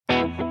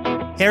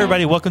Hey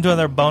everybody, welcome to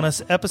another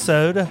bonus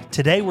episode.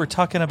 Today we're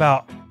talking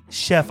about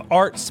Chef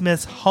Art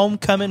Smith's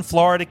Homecoming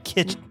Florida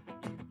Kitchen.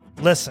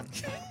 Listen,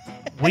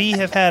 we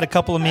have had a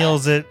couple of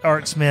meals at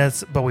Art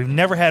Smith's, but we've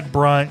never had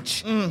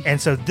brunch.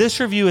 And so this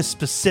review is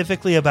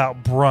specifically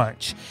about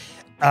brunch.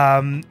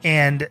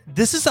 And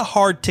this is a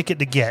hard ticket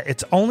to get.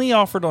 It's only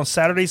offered on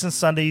Saturdays and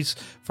Sundays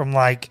from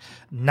like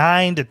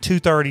 9 to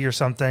 2:30 or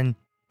something.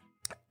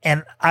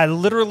 And I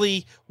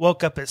literally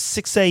woke up at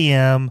 6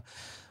 a.m.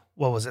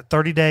 What was it?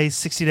 30 days,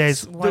 60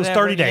 days? Whatever, it was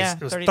 30 days. yeah,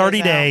 It was 30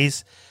 30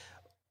 days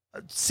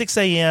days, 6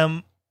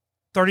 a.m.,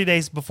 30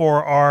 days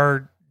before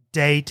our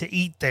day to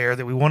eat there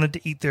that we wanted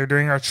to eat there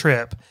during our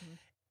trip,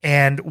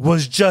 and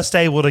was just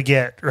able to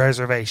get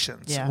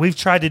reservations. Yeah. We've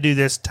tried to do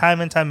this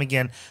time and time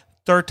again.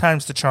 Third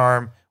time's the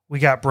charm. We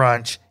got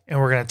brunch, and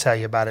we're going to tell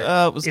you about it.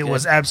 Oh, it was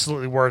good.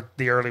 Absolutely worth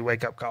the early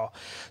wake-up call.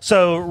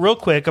 So real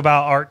quick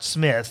about Art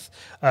Smith,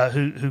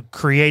 who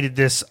created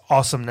this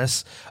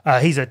awesomeness.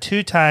 He's a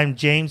 2-time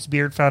James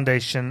Beard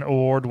Foundation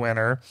Award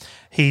winner.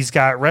 He's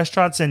got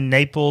restaurants in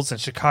Naples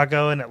and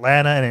Chicago and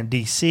Atlanta and in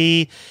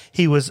D.C.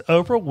 He was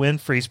Oprah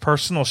Winfrey's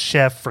personal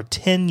chef for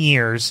 10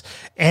 years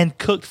and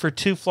cooked for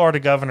 2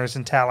 Florida governors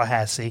in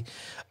Tallahassee.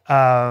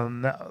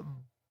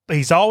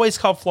 He's always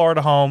called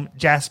Florida home,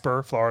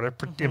 Jasper, Florida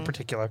in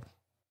particular.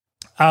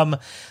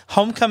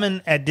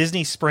 Homecoming at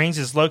Disney Springs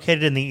is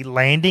located in the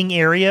landing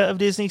area of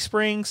Disney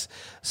Springs.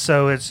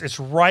 So it's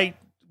right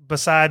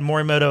beside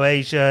Morimoto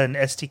Asia and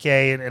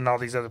STK and all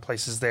these other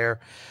places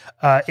there.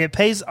 It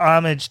pays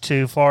homage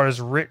to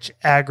Florida's rich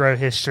agro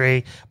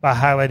history by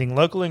highlighting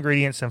local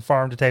ingredients and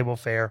farm-to-table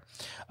fare.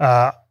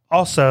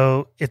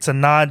 Also, it's a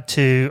nod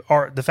to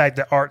the fact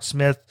that Art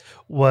Smith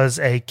was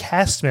a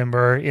cast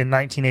member in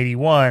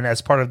 1981 as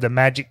part of the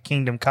Magic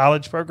Kingdom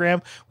College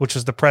program, which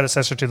was the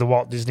predecessor to the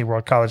Walt Disney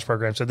World College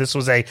program. So this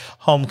was a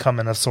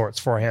homecoming of sorts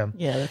for him.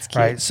 Yeah, that's cute.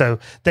 Right. So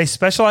they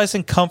specialize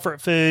in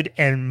comfort food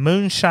and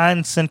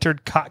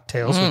moonshine-centered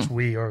cocktails, which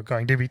we are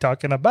going to be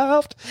talking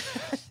about.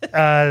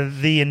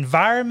 The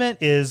environment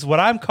is what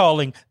I'm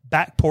calling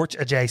back porch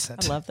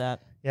adjacent. I love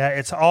that. Yeah,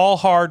 it's all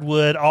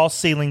hardwood, all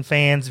ceiling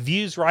fans,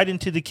 views right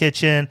into the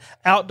kitchen,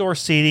 outdoor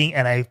seating,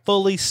 and a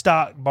fully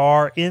stocked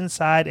bar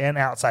inside and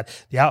outside.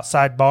 The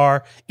outside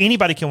bar,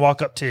 anybody can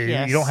walk up to.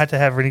 Yes. You don't have to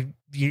have any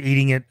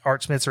eating at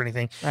Art Smith's or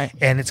anything. Right.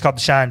 And it's called the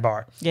Shine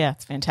Bar. Yeah,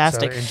 it's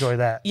fantastic. So enjoy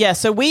that. Yeah,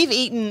 so we've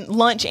eaten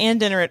lunch and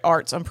dinner at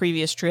Art's on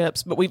previous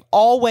trips, but we've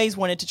always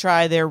wanted to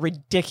try their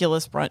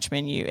ridiculous brunch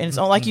menu. And it's,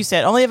 like you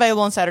said, only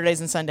available on Saturdays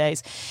and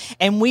Sundays.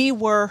 And we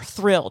were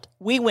thrilled.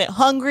 We went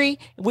hungry,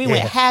 we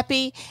went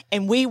happy,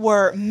 and we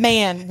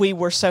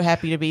were so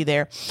happy to be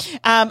there.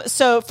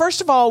 So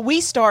first of all,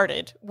 we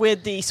started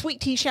with the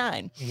Sweet Tea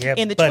Shine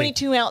in the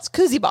 22-ounce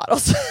koozie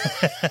bottles.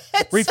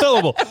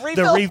 Refillable.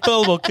 The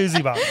refillable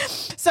koozie bottle.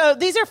 So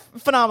these are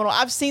phenomenal.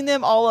 I've seen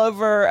them all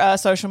over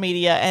social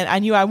media, and I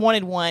knew I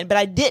wanted one, but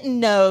I didn't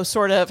know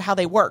sort of how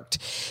they worked.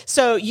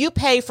 So you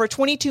pay for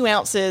 22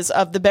 ounces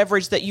of the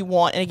beverage that you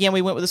want. And again,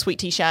 we went with a Sweet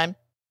Tea Shine.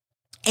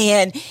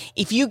 And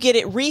if you get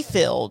it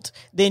refilled,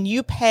 then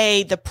you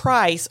pay the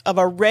price of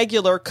a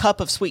regular cup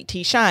of Sweet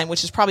Tea Shine,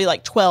 which is probably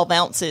like 12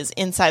 ounces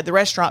inside the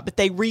restaurant, but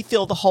they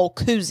refill the whole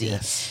koozie.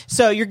 Yes.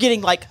 So you're getting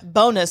like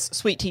bonus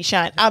Sweet Tea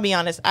Shine. I'll be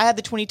honest, I had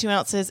the 22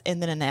 ounces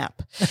and then a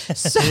nap.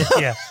 So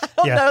I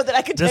don't know that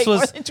I could take more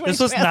than 22 This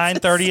was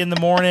 9:30 in the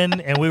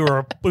morning, and we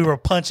were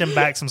punching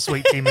back some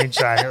Sweet Tea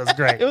Moonshine. It was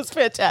great. It was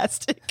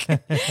fantastic.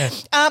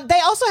 They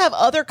also have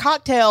other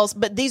cocktails,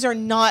 but these are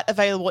not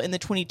available in the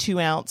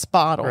 22-ounce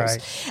bottles. Right.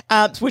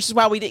 Which is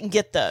why we didn't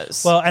get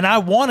those. Well, and I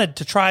wanted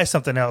to try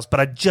something else,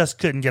 but I just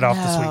couldn't get off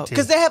the Sweet Tea.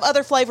 Because they have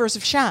other flavors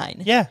of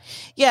Shine. Yeah.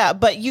 Yeah,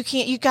 but you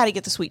got to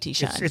get the Sweet Tea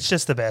Shine. It's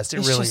just the best. It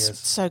really is.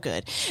 So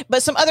good.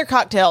 But some other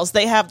cocktails,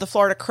 they have the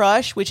Florida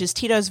Crush, which is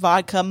Tito's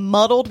vodka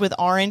muddled with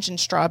orange and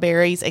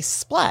strawberries, a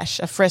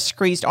splash of fresh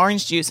squeezed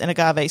orange juice and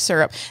agave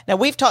syrup. Now,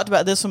 we've talked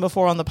about this one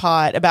before on the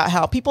pod about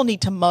how people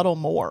need to muddle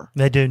more.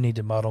 They do need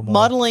to muddle more.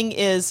 Muddling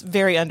is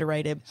very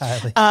underrated.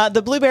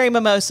 The Blueberry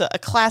Mimosa, a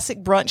classic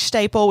brunch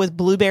staple with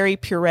blueberry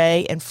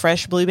puree and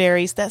fresh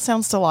blueberries. That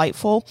sounds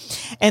delightful.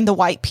 And the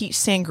White Peach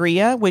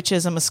Sangria, which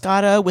is a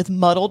Moscato with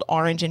muddled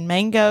orange and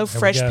mango,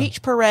 fresh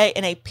peach puree,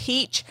 and a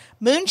peach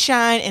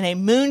moonshine and a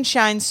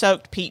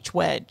moonshine-soaked peach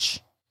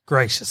wedge.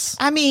 Gracious.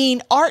 I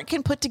mean, Art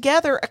can put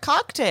together a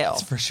cocktail.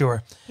 That's for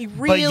sure. He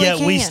really But yet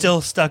can. we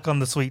still stuck on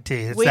the Sweet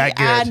Tea. It's that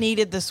good. I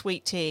needed the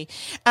Sweet Tea.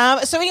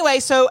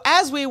 So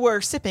as we were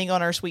sipping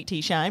on our Sweet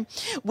Tea Shine,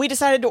 we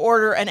decided to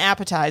order an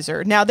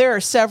appetizer. Now, there are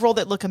several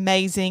that look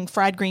amazing.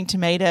 Fried green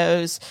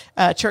tomatoes,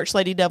 Church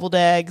Lady deviled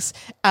eggs.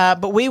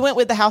 But we went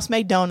with the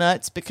house-made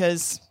donuts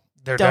because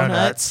they're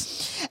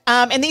donuts.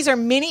 And these are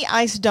mini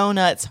iced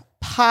donuts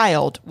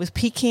piled with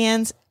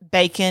pecans,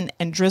 bacon,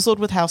 and drizzled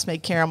with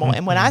house-made caramel.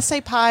 And when I say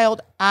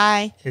piled,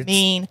 I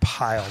mean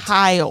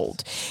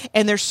piled.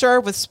 And they're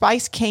served with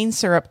spiced cane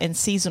syrup and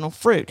seasonal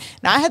fruit.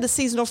 Now, I had the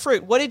seasonal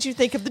fruit. What did you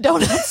think of the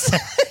donuts?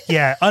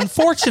 Yeah,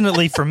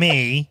 unfortunately for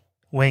me,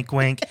 wink,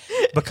 wink,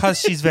 because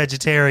she's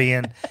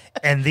vegetarian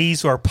and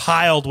these are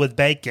piled with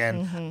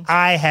bacon,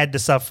 I had to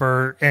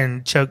suffer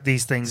and choke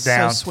these things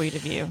down. So sweet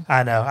of you.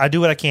 I know. I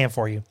do what I can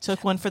for you.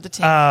 Took one for the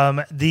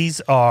team.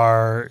 These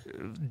are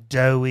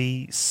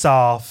doughy,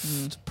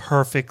 soft,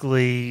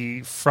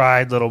 perfectly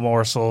fried little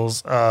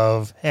morsels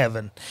of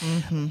heaven.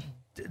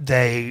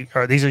 These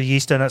are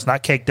yeast donuts,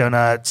 not cake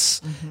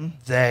donuts.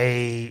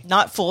 They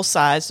not full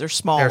size. They're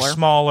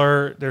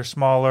smaller. They're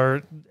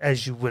smaller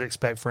as you would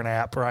expect for an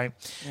app, right?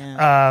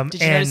 Yeah.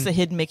 Did you notice the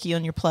hidden Mickey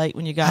on your plate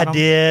when you got them? I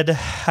did.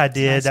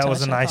 Nice That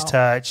was a nice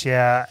touch.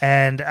 Yeah,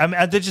 and I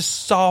mean they're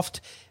just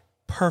soft,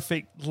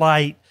 perfect,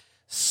 light,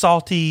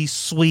 salty,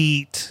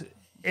 sweet.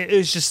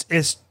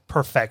 It's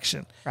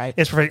perfection. Right.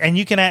 It's perfect. And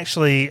you can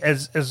actually,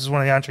 as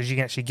one of the entrees, you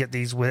can actually get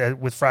these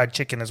with fried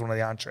chicken as one of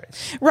the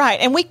entrees. Right.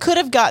 And we could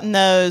have gotten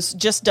those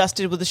just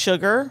dusted with the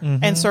sugar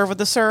and served with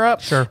the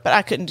syrup. Sure. But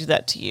I couldn't do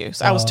that to you.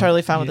 So I was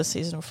totally fine with the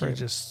seasonal fruit.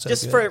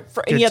 Just for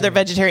any other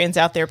vegetarians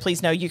out there,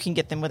 please know you can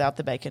get them without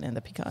the bacon and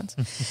the pecans.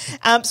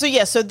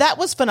 So that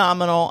was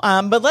phenomenal.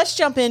 But let's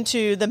jump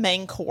into the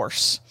main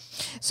course.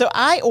 So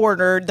I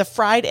ordered the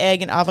fried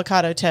egg and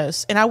avocado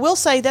toast. And I will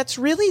say that's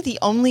really the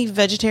only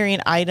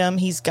vegetarian item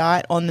he's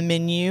got on the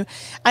menu.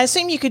 I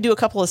assume you could do a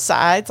couple of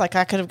sides, like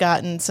I could have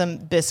gotten some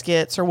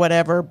biscuits or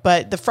whatever.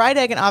 But the fried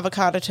egg and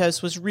avocado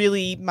toast was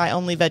really my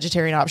only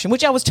vegetarian option,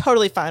 which I was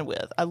totally fine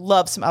with. I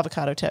love some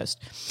avocado toast.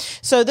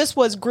 So this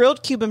was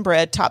grilled Cuban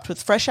bread topped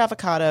with fresh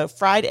avocado,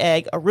 fried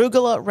egg,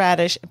 arugula,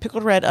 radish, and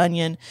pickled red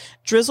onion,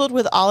 drizzled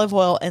with olive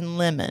oil and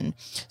lemon,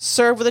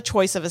 served with a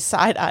choice of a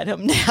side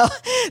item. Now,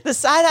 the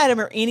side item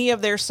or any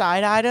of their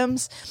side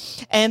items.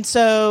 And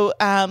so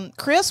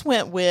Chris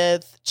went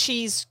with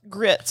cheese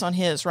grits on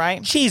his,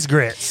 right? Cheese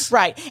grits.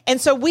 Right. And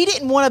so we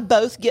didn't want to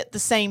both get the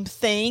same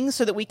thing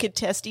so that we could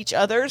test each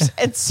other's.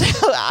 And so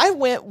I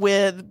went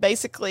with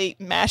basically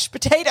mashed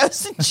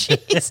potatoes and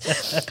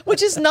cheese,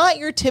 which is not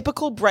your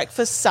typical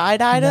breakfast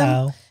side item.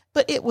 No.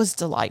 But it was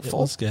delightful.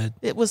 It was good.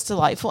 It was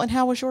delightful. And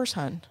how was yours,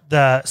 hon?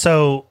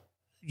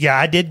 Yeah,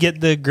 I did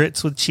get the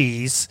grits with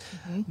cheese.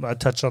 I'll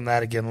touch on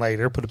that again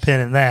later. Put a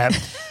pin in that.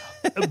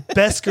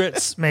 Best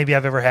grits maybe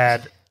I've ever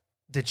had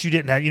that you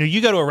didn't have.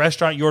 You go to a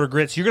restaurant, you order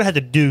grits, you're going to have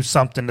to do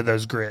something to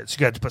those grits.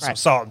 You got to put some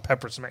salt and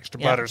pepper, some extra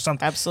butter,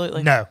 something.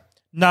 Absolutely. No,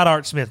 not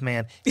Art Smith,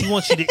 man. He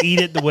wants you to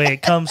eat it the way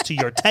it comes to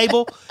your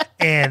table,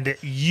 and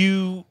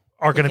you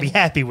are going to be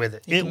happy with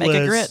it. It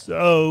was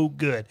so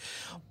good.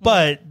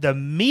 But the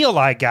meal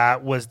I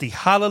got was the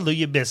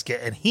Hallelujah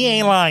biscuit, and he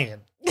ain't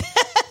lying.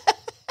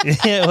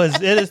 This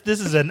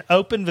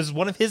is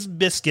one of his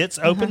biscuits,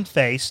 open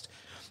faced,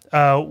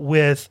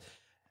 with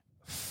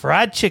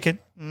fried chicken,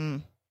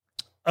 two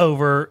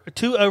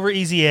over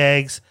easy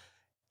eggs.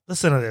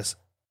 Listen to this.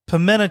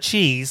 Pimento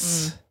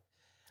cheese.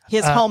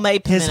 His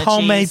homemade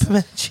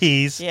pimento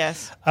cheese.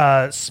 Yes.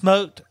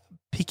 Smoked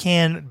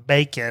pecan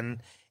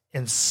bacon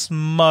and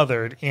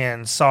smothered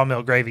in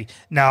sawmill gravy.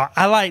 Now,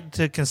 I like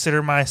to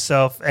consider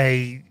myself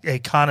a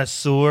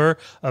connoisseur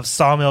of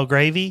sawmill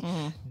gravy.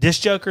 This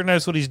joker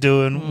knows what he's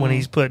doing when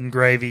he's putting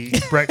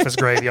breakfast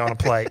gravy on a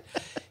plate.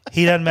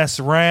 He doesn't mess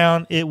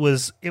around. It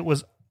was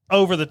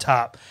over the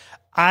top.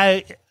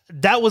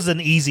 That was an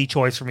easy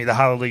choice for me, the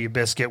Hallelujah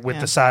biscuit with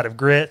the side of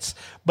grits.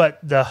 But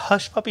the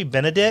Hush Puppy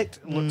Benedict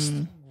looks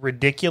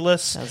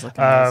ridiculous.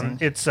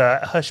 It's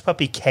Hush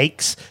Puppy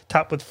cakes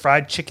topped with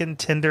fried chicken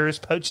tenders,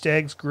 poached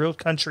eggs, grilled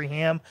country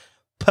ham,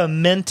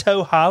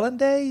 pimento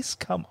hollandaise.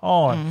 Come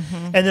on.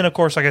 And then, of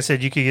course, like I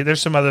said,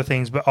 there's some other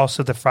things, but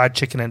also the fried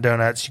chicken and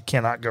donuts. You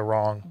cannot go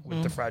wrong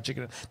with the fried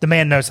chicken. The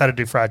man knows how to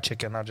do fried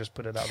chicken. I'll just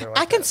put it out there.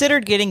 I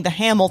considered getting the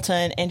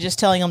Hamilton and just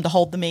telling them to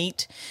hold the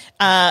meat.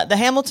 The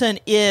Hamilton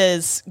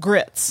is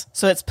grits.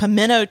 So it's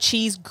pimento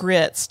cheese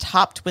grits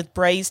topped with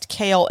braised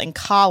kale and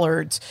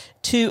collards,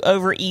 2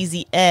 over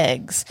easy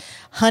eggs,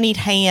 honeyed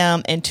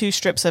ham, and 2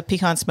 strips of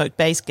pecan smoked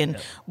bacon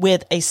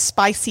with a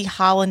spicy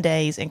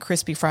hollandaise and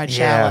crispy fried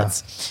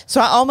shallots. So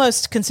I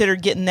almost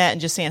considered getting that and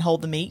just saying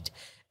hold the meat.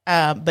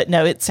 But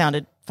no, it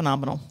sounded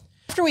phenomenal.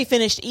 After we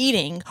finished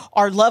eating,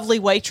 our lovely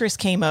waitress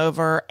came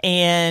over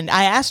and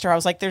I asked her, I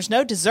was like, there's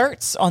no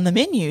desserts on the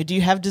menu. Do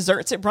you have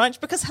desserts at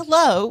brunch? Because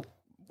hello,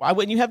 why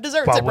wouldn't you have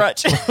desserts at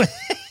brunch?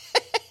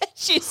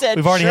 She said,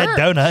 we've already had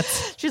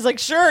donuts. She's like,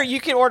 sure, you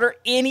can order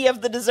any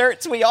of the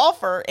desserts we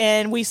offer.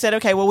 And we said,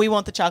 okay, well, we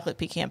want the chocolate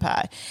pecan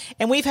pie.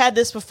 And we've had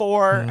this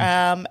before.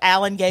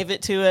 Alan gave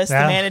it to us, the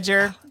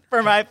manager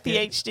for my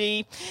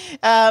PhD.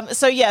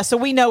 So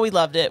we know we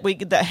loved it.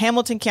 The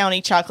Hamilton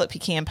County chocolate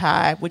pecan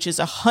pie, which is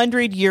a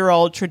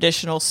 100-year-old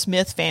traditional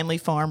Smith family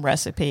farm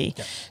recipe,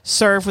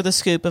 served with a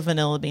scoop of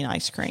vanilla bean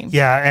ice cream.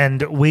 Yeah,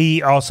 and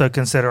we also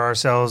consider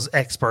ourselves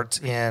experts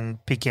in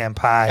pecan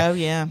pie. Oh,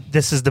 yeah.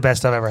 This is the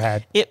best I've ever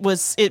had. It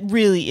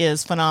really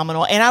is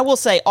phenomenal. And I will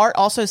say, Art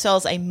also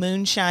sells a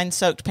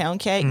moonshine-soaked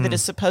pound cake that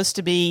is supposed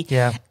to be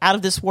out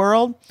of this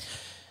world.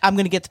 I'm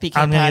going to get the pecan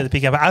pie. I'm going to get the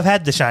pecan pie. I've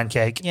had the shine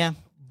cake. Yeah.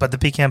 But the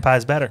pecan pie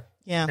is better.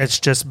 Yeah. It's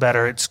just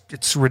better.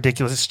 It's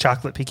ridiculous. It's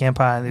chocolate pecan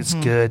pie, and it's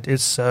good.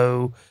 It's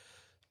so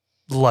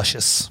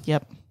luscious.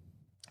 Yep.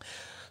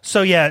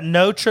 So yeah,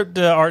 no trip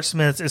to Art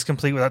Smith's is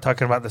complete without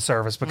talking about the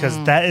service,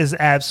 because that is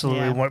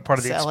absolutely Yeah. one part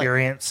of the Sell it.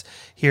 experience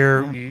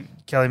here.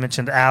 Kelly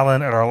mentioned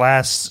Alan at our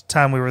last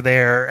time we were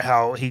there,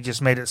 how he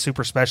just made it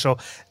super special.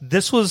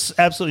 This was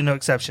absolutely no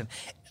exception.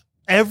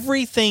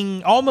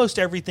 Almost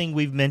everything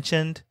we've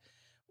mentioned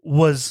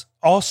was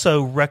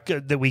also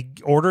that we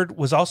ordered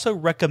was also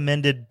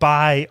recommended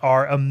by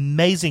our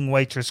amazing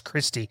waitress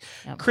Christy.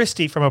 Yep.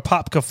 Christy from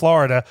Apopka,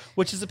 Florida,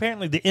 which is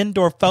apparently the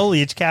indoor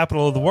foliage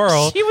capital of the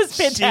world. She was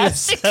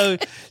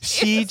fantastic.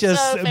 She was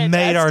just so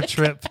made our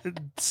fantastic. trip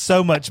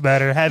so much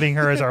better having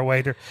her as our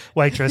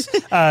waitress.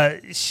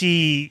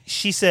 She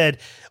said,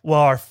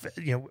 "Well,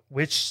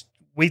 which."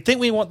 We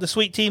think we want the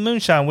sweet tea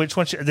moonshine. Which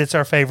one? That's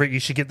our favorite. You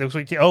should get the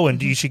sweet tea. Oh,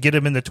 and you should get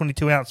them in the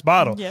 22-ounce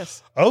bottle.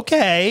 Yes.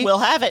 Okay. We'll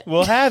have it.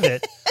 We'll have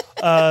it.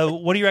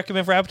 What do you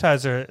recommend for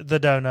appetizer? The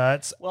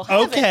donuts. We'll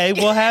have okay, it.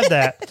 we'll have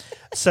that.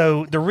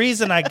 So the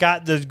reason I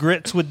got the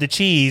grits with the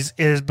cheese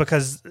is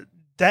because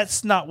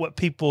that's not what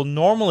people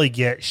normally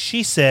get.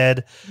 She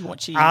said, You want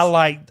cheese? I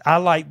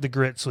like the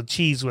grits with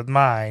cheese with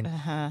mine.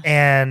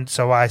 And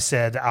so I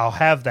said, I'll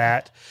have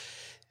that.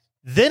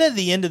 Then at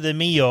the end of the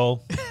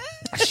meal,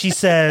 she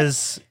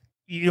says,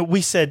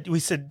 we said,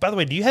 by the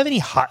way, do you have any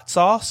hot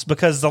sauce?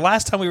 Because the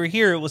last time we were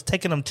here, it was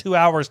taking them 2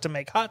 hours to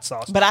make hot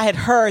sauce. But I had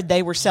heard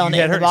they were selling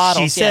it in the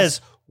bottles. She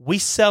says, we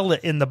sell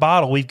it in the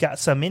bottle. We've got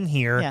some in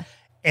here. Yeah.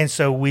 And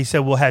so we said,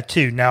 we'll have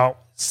 2. Now,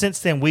 since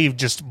then, we've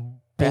just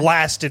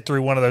blasted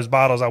through one of those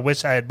bottles. I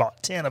wish I had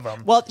bought 10 of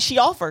them. Well, she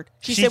offered.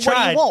 She said, what do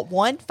tried. you want?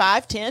 1,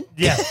 5, 10?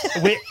 Yeah.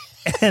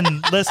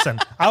 And listen,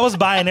 I was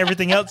buying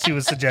everything else she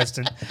was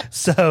suggesting,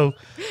 so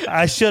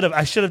I should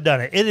have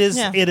done it. It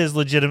is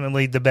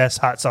legitimately the best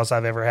hot sauce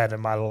I've ever had in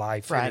my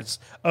life. Right. It's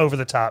over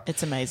the top.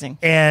 It's amazing.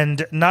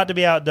 And not to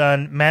be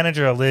outdone,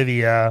 manager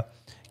Olivia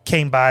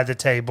came by the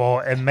table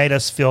and made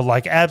us feel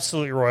like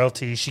absolute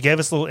royalty. She gave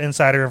us a little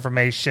insider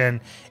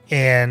information,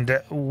 and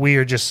we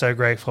are just so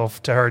grateful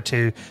to her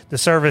too. The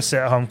service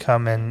at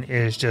Homecoming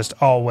is just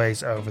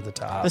always over the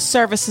top. The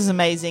service is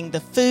amazing. The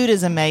food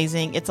is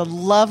amazing. It's a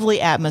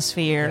lovely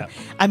atmosphere.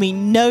 Yeah. I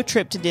mean, no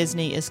trip to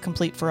Disney is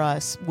complete for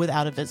us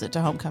without a visit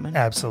to Homecoming.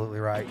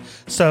 Absolutely right.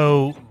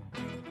 So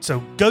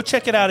go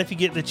check it out if you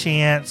get the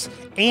chance,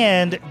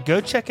 and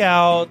go check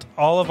out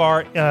all of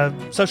our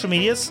social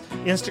medias,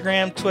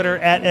 Instagram, Twitter,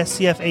 at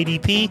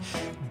SCFADP.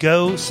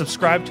 Go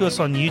subscribe to us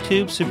on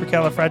YouTube,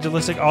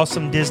 Supercalifragilistic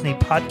Awesome Disney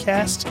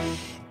Podcast.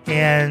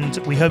 And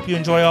we hope you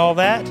enjoy all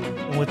that.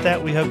 And with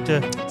that, we hope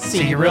to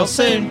see you real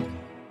soon.